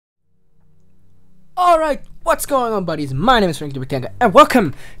Alright, what's going on, buddies? My name is FrankyFriday, and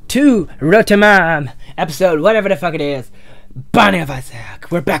welcome to Rotomam, episode whatever the fuck it is. Binding of Isaac.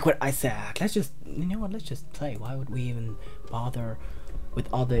 We're back with Isaac. Let's just, you know what, let's just play. Why would we even bother with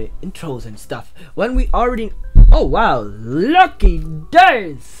all the intros and stuff when we already... Oh, wow, lucky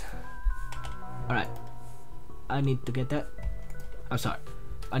days! Alright, I need to get that. I'm sorry.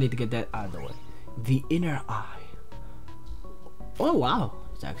 I need to get that out of the way. The inner eye. Oh, wow.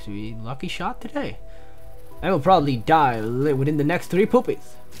 It's actually a lucky shot today. I will probably die within the next 3 poopies.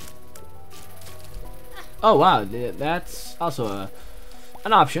 Oh wow, that's also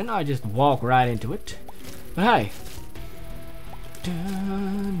an option. I just walk right into it. But hey.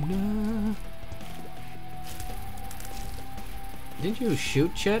 Didn't you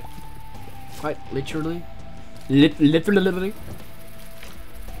shoot shit? Quite literally. Literally.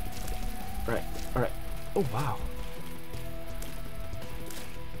 Alright, alright. Oh wow.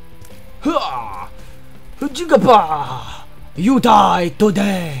 Hua! Jigaba! You die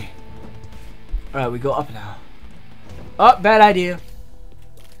today! Alright, we go up now. Oh, bad idea.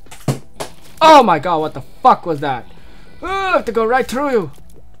 Oh my god, what the fuck was that? I have to go right through you.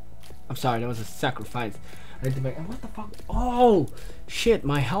 I'm sorry, that was a sacrifice. I need to make... What the fuck? Oh! Shit,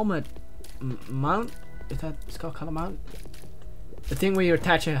 my helmet... mount? Is that... It's called color mount? The thing where you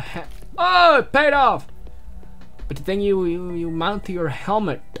attach a... Oh, it paid off! But the thing you mount to your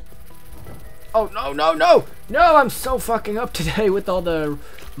helmet... Oh, no, no, no! No, I'm so fucking up today with all the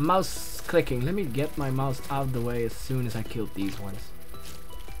mouse clicking. Let me get my mouse out of the way as soon as I kill these ones.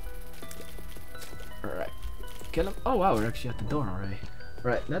 Alright. Kill them. Oh, wow, we're actually at the door already.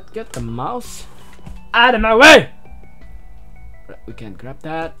 Right, let's get the mouse out of my way! Right, we can't grab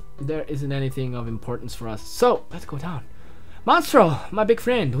that. There isn't anything of importance for us. So, let's go down. Monstro, my big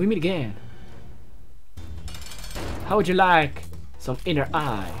friend, we meet again. How would you like some inner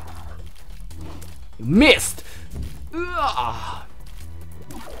eye? Missed! Oh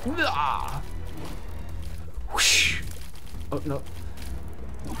no.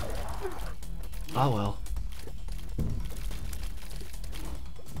 Oh well.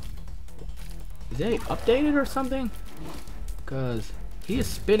 Is they updated or something? Cause he is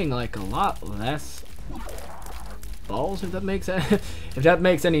spitting like a lot less balls, if that makes if that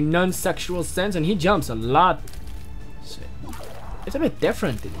makes any non-sexual sense, and he jumps a lot. It's a bit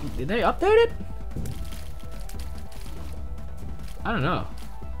different. Did they update it? I don't know.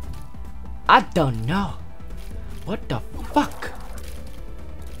 I don't know. What the fuck?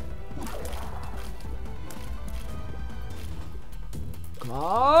 Come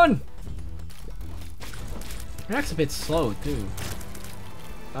on! Your neck's a bit slow too.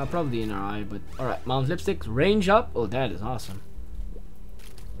 Probably in our eye, but alright. Mom's lipstick, range up. Oh, that is awesome.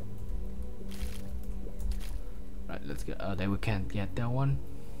 Right, let's get. There we can't get that one.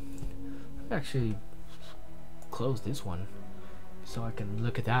 Actually, close this one so I can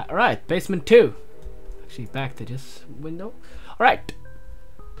look at that. Alright, basement 2. Actually, back to this window. Alright,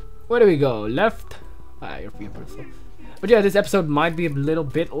 where do we go? Left. You're beautiful. But yeah, this episode might be a little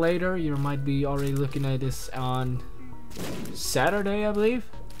bit later. You might be already looking at this on Saturday, I believe.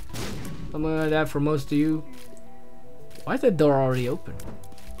 Something like that for most of you. Why is that door already open?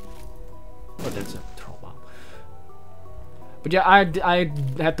 Oh, that's a troll bomb. But yeah, I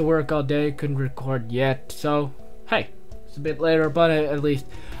had to work all day, couldn't record yet, so hey, it's a bit later, but at least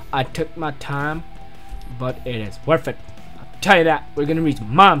I took my time. But it is worth it. I'll tell you that. We're gonna reach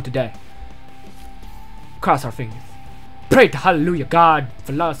Mom today. Cross our fingers. Pray to Hallelujah God,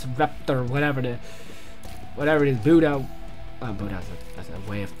 Velociraptor, whatever it is, Buddha. Buddha that's a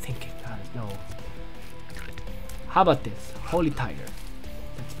way of thinking. No. How about this? Holy Tiger.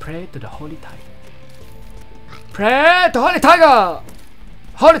 Let's pray to the Holy Tiger. Pray to Holy Tiger!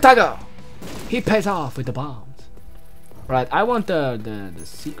 Holy Tiger! He pays off with the bombs. Right, I want the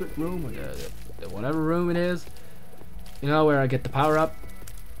secret room, or the whatever room it is. You know, where I get the power up.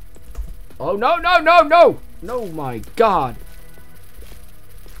 Oh, no, no, no, no! No, my God.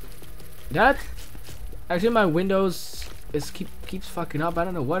 That... Actually, my Windows keeps fucking up. I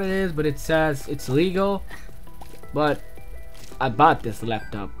don't know what it is, but it says it's legal. But I bought this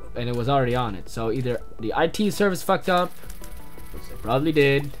laptop and it was already on it. So either the IT service fucked up, which they probably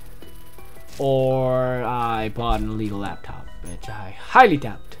did, or I bought an illegal laptop, which I highly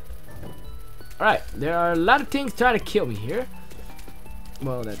doubt. Alright, there are a lot of things trying to kill me here.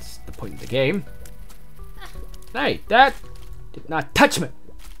 Well, that's the point of the game. Hey, that did not touch me.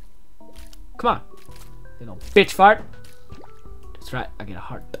 Come on, little bitch fart. That's right, I get a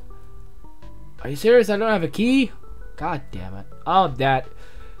heart. Are you serious? I don't have a key? God damn it. All that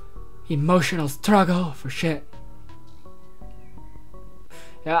emotional struggle for shit.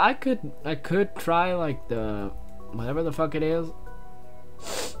 Yeah, I could try like the whatever the fuck it is.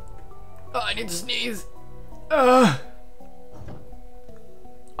 Oh, I need to sneeze.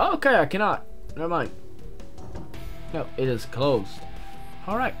 Okay, I cannot. Never mind. No, it is closed.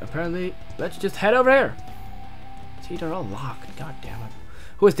 Alright, apparently, let's just head over here. See, they're all locked. God damn it.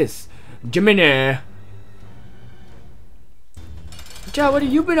 Who is this? Gemini. Chad, what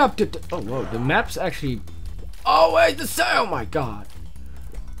have you been up to? Oh, whoa, the map's actually... Oh, wait, the sound! Oh my god.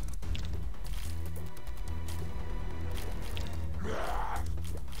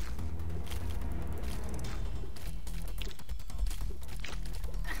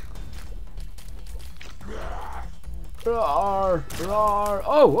 Roar, roar.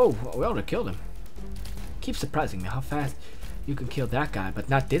 Oh, we ought to kill him. Keeps surprising me how fast you can kill that guy, but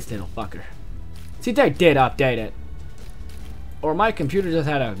not this little fucker. See, they did update it. Or my computer just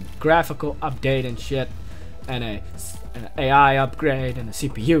had a graphical update and shit, and an AI upgrade and a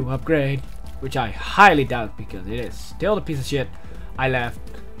CPU upgrade, which I highly doubt because it is still the piece of shit I left.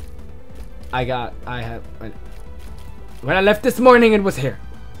 When I left this morning, it was here.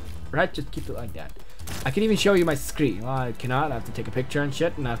 Right? Just keep it like that. I can even show you my screen. Well, I cannot. I have to take a picture and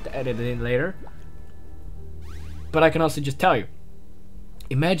shit, and I have to edit it in later. But I can also just tell you.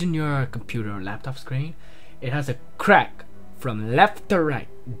 Imagine your computer or laptop screen. It has a crack from left to right,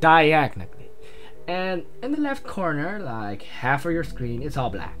 diagonally. And in the left corner, like half of your screen, it's all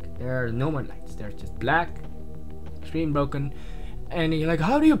black. There are no more lights. There's just black, screen broken. And you're like,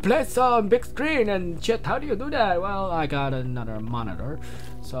 how do you play some big screen and shit? How do you do that? Well, I got another monitor.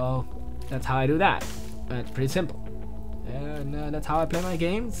 So that's how I do that. It's pretty simple. And that's how I play my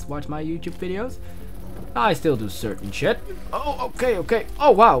games, watch my YouTube videos. I still do certain shit. Oh, okay.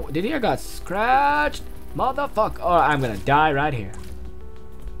 Oh, wow. Did he got scratched? Motherfucker. Oh, I'm gonna die right here.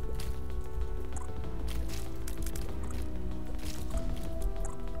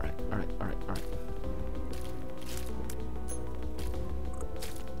 Alright.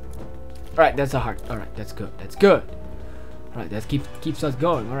 Alright, that's a heart. Alright, that's good. Alright, that keeps us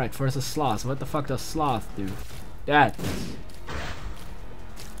going. Alright, first a sloth. What the fuck does sloth do? That.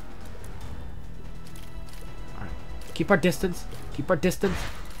 Alright. Keep our distance.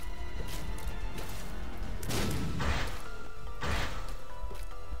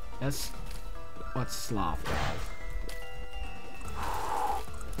 That's what sloth does.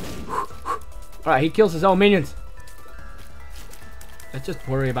 Alright, he kills his own minions. Let's just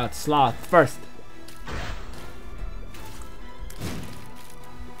worry about sloth first.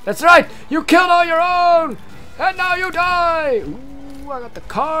 That's right! You killed all your own! And now you die! Ooh, I got the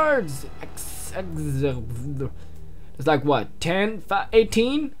cards! It's like what? 10, 5,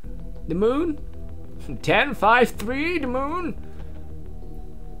 18? The moon? 10, 5, 3? The moon?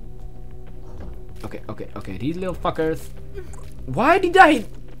 Okay. These little fuckers. Why did I...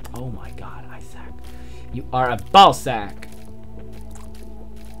 Oh my god, Isaac. You are a ball sack.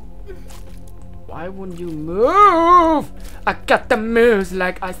 Why wouldn't you move? I got the moves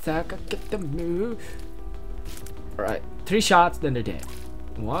like Isaac. I get the move. Alright, 3 shots, then they're dead.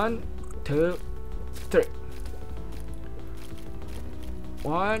 1, 2, 3.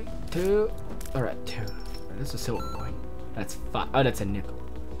 1, 2. Alright, 2. That's a silver coin. That's 5. Oh, that's a nickel.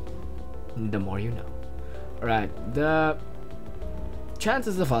 The more you know. Alright, the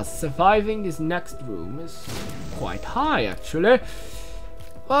chances of us surviving this next room is quite high, actually.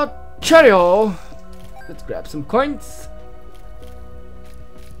 Well, cheerio. Let's grab some coins.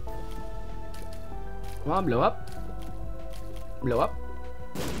 Come on, blow up.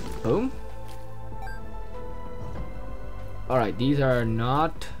 Boom. Alright, these are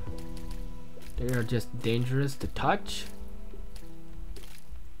not... They are just dangerous to touch.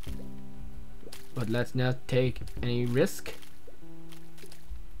 But let's not take any risk.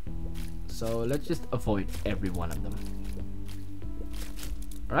 So let's just avoid every one of them.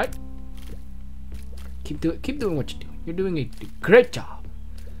 Alright? Keep doing what you're doing. You're doing a great job.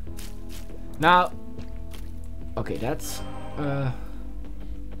 Now... Okay, that's...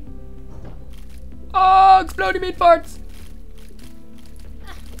 Oh, exploding meat farts!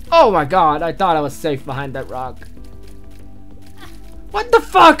 Oh my god, I thought I was safe behind that rock. What the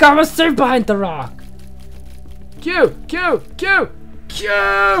fuck? I was safe behind the rock! Q!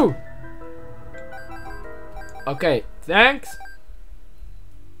 Okay, thanks.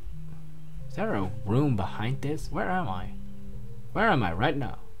 Is there a room behind this? Where am I? Where am I right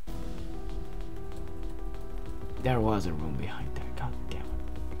now? There was a room behind there. God damn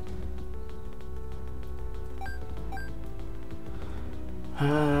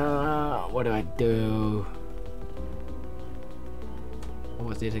it. What do I do? What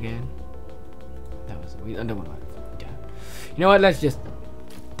was this again? That was we. You know what? Let's just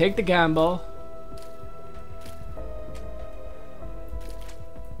take the gamble.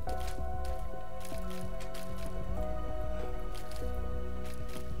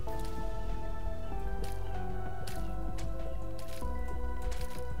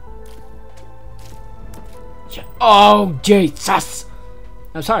 Oh, Jesus!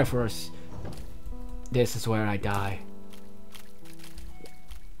 I'm sorry for us. This is where I die.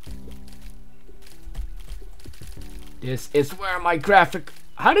 This is where my graphic...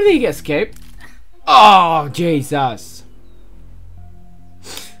 How did he escape? Oh, Jesus!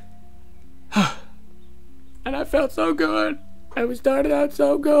 And I felt so good. And we started out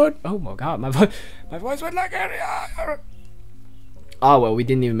so good. Oh my God, my voice went like... Oh well, we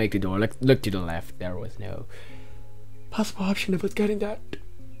didn't even make the door. Look to the left. There was no possible option of us getting that.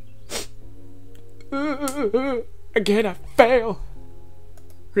 Again, I fail.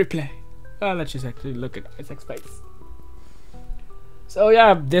 Replay. Let's just actually look at Isaac's face. So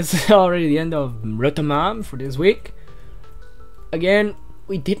yeah, this is already the end of Rotomam for this week. Again,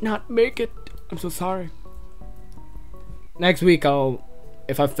 we did not make it. I'm so sorry. Next week,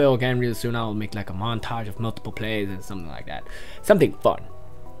 if I fail again real soon, I'll make like a montage of multiple plays and something like that. Something fun.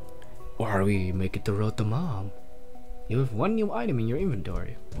 Or we make it to Rotomam. You have one new item in your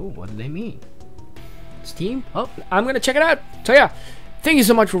inventory. Oh, what do they mean? Steam? Oh, I'm gonna check it out. So yeah, thank you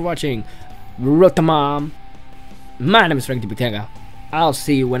so much for watching Rotomam. My name is FrankyFriday. I'll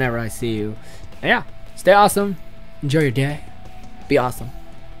see you whenever I see you. And yeah, stay awesome. Enjoy your day. Be awesome.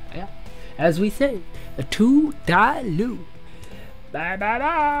 And yeah, as we say, a toodaloo. Bye bye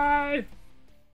bye.